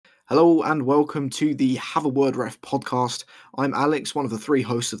Hello and welcome to the Have a Word Ref podcast. I'm Alex, one of the three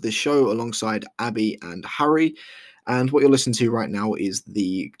hosts of this show, alongside Abi and Harry. And what you're listening to right now is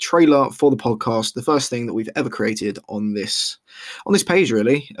the trailer for the podcast, the first thing that we've ever created on this page,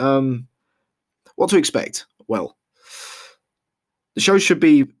 really. What to expect? Well, the show should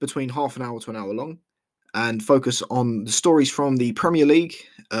be between half an hour to an hour long and focus on the stories from the Premier League,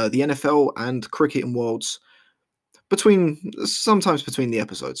 the NFL, and cricket and worlds sometimes between the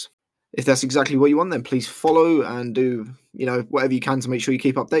episodes. If that's exactly what you want, then please follow and do, whatever you can to make sure you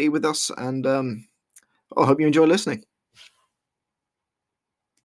keep updated with us. And I hope you enjoy listening.